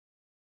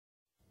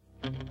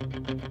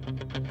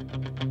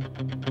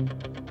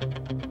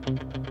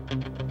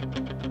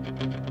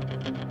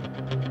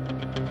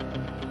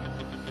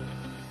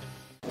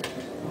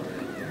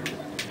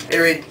Hey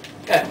Reed.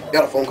 Yeah.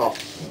 Got a phone call.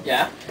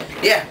 Yeah?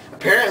 Yeah,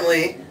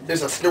 apparently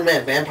there's a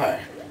snowman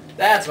vampire.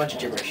 That's a bunch of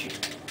gibberish.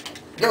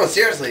 No,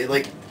 seriously,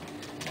 like,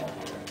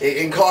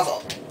 it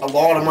costs a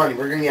lot of money.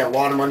 We're gonna get a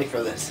lot of money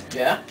for this.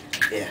 Yeah?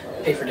 Yeah.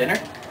 Pay for dinner?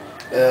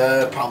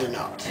 Probably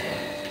not.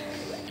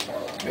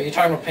 Are you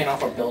talking about paying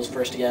off our bills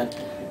first again?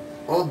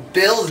 Well,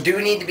 bills do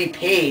need to be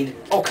paid.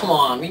 Oh, come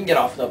on. We can get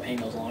off without paying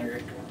those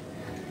longer.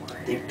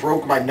 They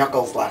broke my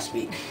knuckles last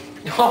week.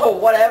 Oh,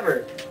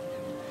 whatever.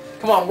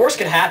 Come on, worse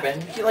could happen.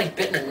 You get, like,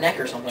 bit in the neck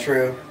or something.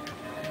 True.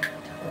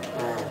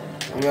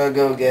 I'm gonna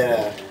go get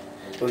a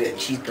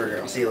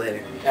cheeseburger. I'll see you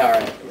later.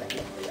 Alright.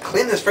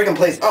 Clean this freaking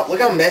place up. Look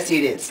how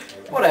messy it is.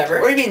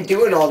 Whatever. What have you been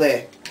doing all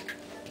day?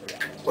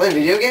 Playing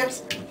video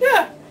games?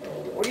 Yeah.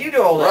 What do you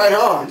do all day? Right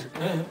on.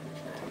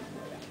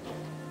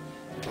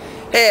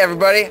 Hey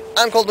everybody,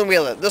 I'm Colton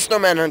Wheeler, the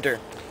Snowman Hunter.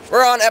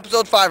 We're on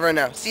episode 5 right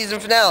now, season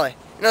finale.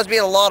 You know, it's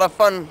been a lot of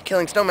fun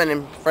killing snowmen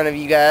in front of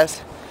you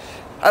guys.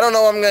 I don't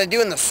know what I'm going to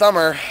do in the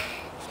summer,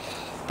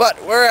 but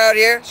we're out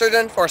here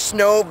searching for a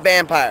snow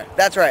vampire.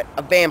 That's right,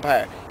 a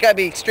vampire. You gotta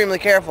be extremely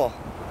careful.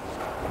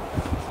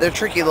 They're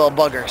tricky little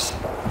buggers.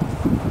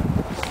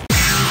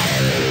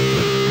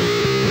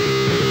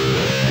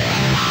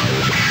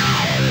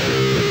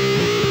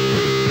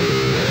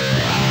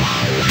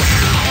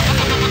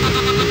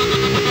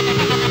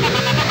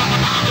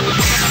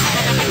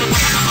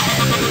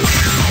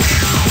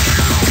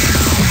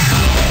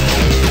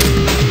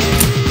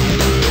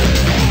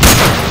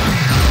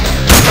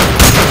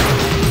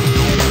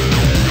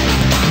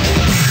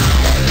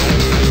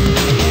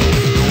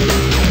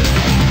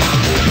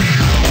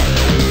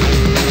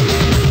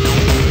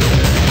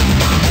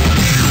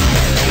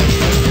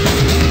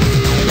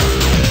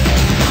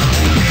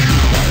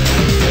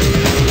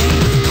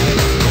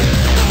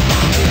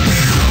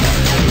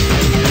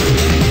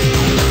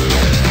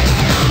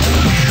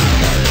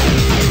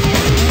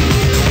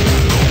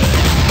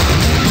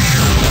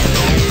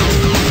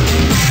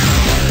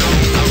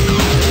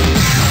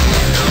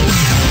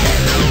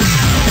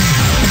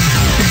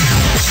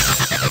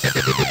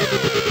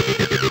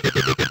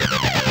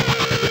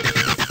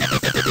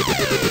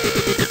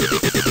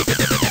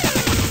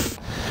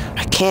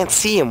 Can't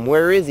see him.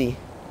 Where is he?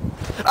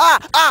 Ah!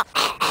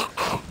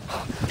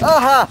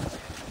 Aha!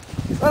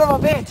 Son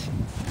of a bitch!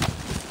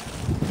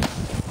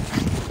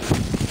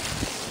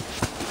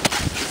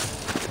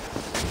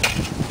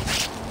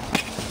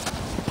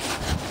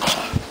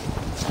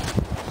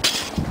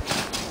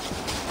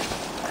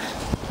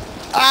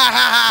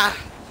 Ah!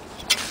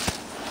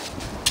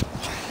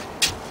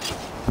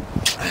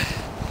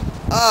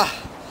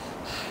 Ah!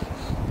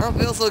 I don't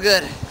feel so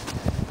good. I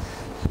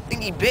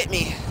think he bit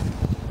me.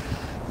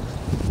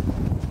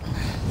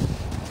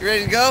 You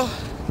ready to go?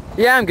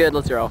 Yeah, I'm good.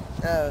 Let's roll.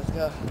 Yeah, let's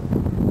go.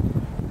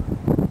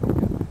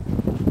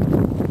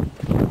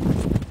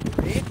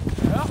 Ready?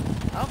 Yeah.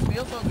 I don't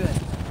feel so good.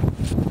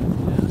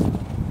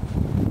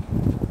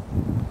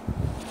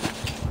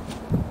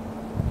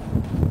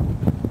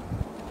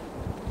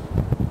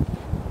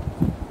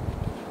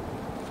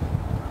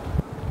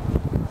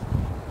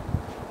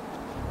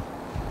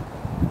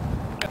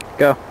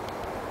 Go.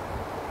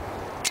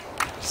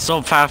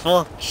 So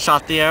powerful,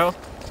 shot the arrow,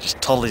 just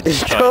totally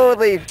destroyed.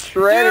 Totally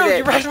shredded Dude, it.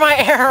 you wrecked my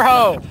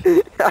arrow!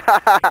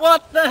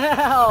 What the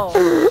hell?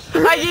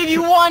 I gave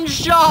you one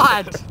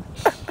shot!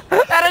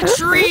 At a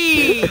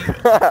tree!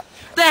 The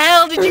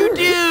hell did you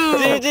do?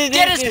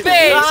 Get his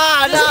face!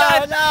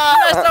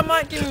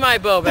 No! Give me my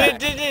bow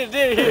back.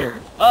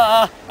 Here.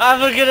 I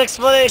have a good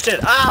explanation.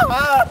 Get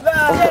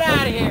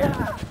out of here!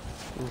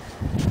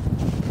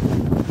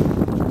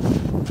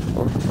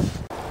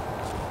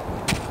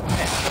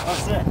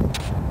 What's it?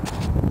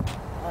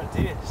 Oh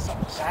dude, there's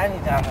something shiny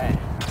down there.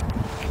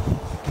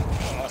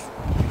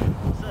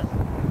 What's it?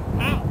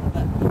 Ow!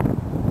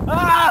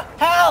 Ah!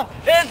 Help!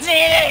 It's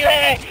eating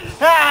me!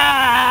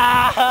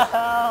 Ah!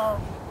 Help!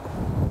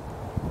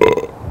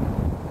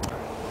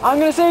 I'm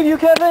gonna save you,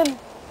 Kevin!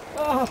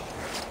 Help!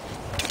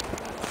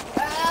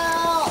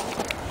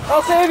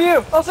 I'll save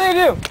you! I'll save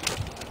you!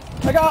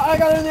 I got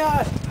it in the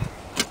eye!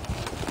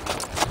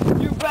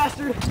 You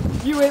bastard!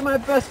 You ate my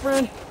best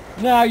friend!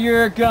 Now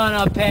you're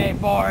gonna pay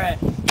for it!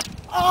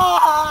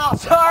 Oh!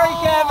 Sorry,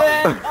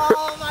 Kevin!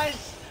 Oh, my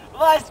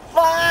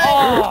spine!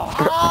 Oh!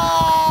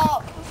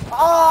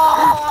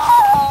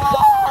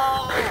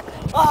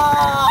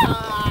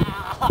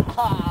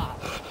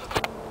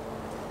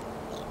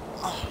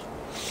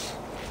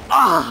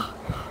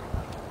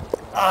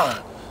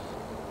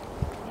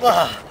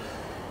 Oh!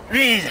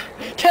 Reed!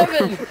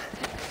 Kevin!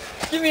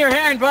 Give me your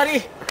hand,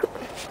 buddy!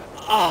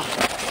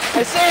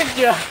 I saved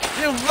you!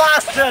 You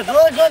bastard!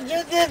 Look what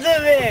you did to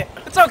me!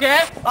 It's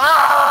okay!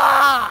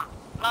 Ah!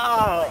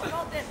 Oh!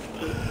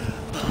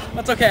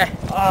 That's okay.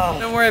 Oh!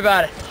 Don't worry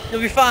about it.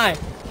 You'll be fine.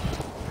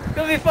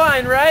 You'll be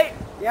fine, right?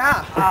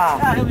 Yeah.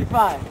 Yeah, he'll be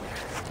fine.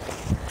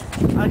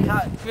 I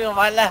can't feel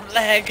my left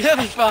leg. He'll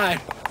be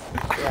fine.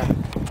 Yeah.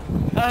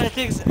 I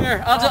think so.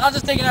 Here, I'll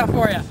just take it out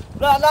for you.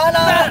 No, no,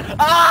 no!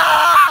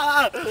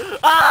 Ah!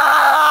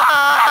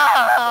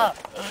 Ah!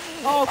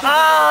 Oh,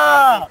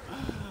 Ah!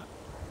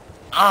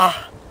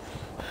 Ah!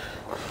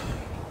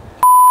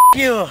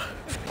 You!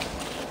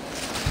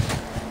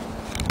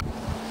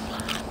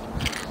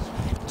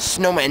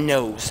 Snowman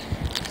nose.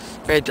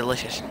 Very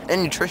delicious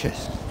and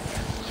nutritious.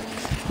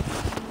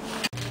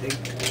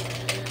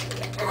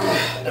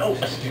 No.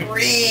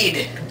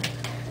 Reed!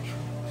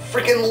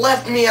 Freaking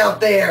left me out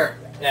there!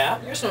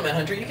 Yeah, you're a snowman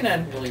hunter. You can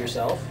handle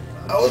yourself.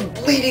 I was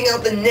bleeding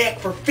out the neck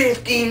for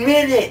 15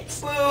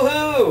 minutes!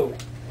 Woohoo!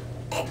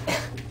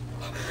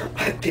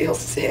 I feel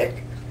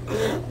sick.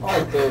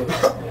 Oh, boo.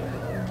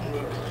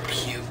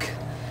 Puke.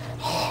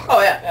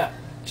 Oh, yeah.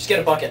 Just get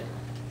a bucket.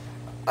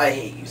 I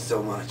hate you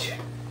so much.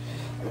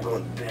 I'm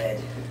going to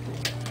bed.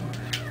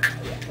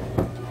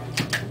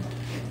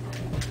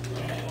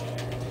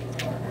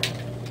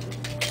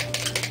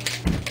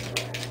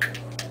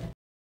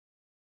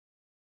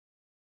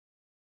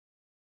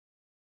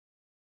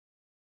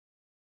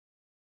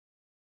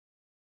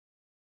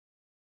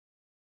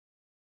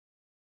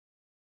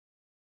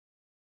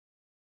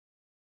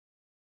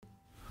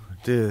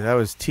 Dude, that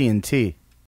was TNT.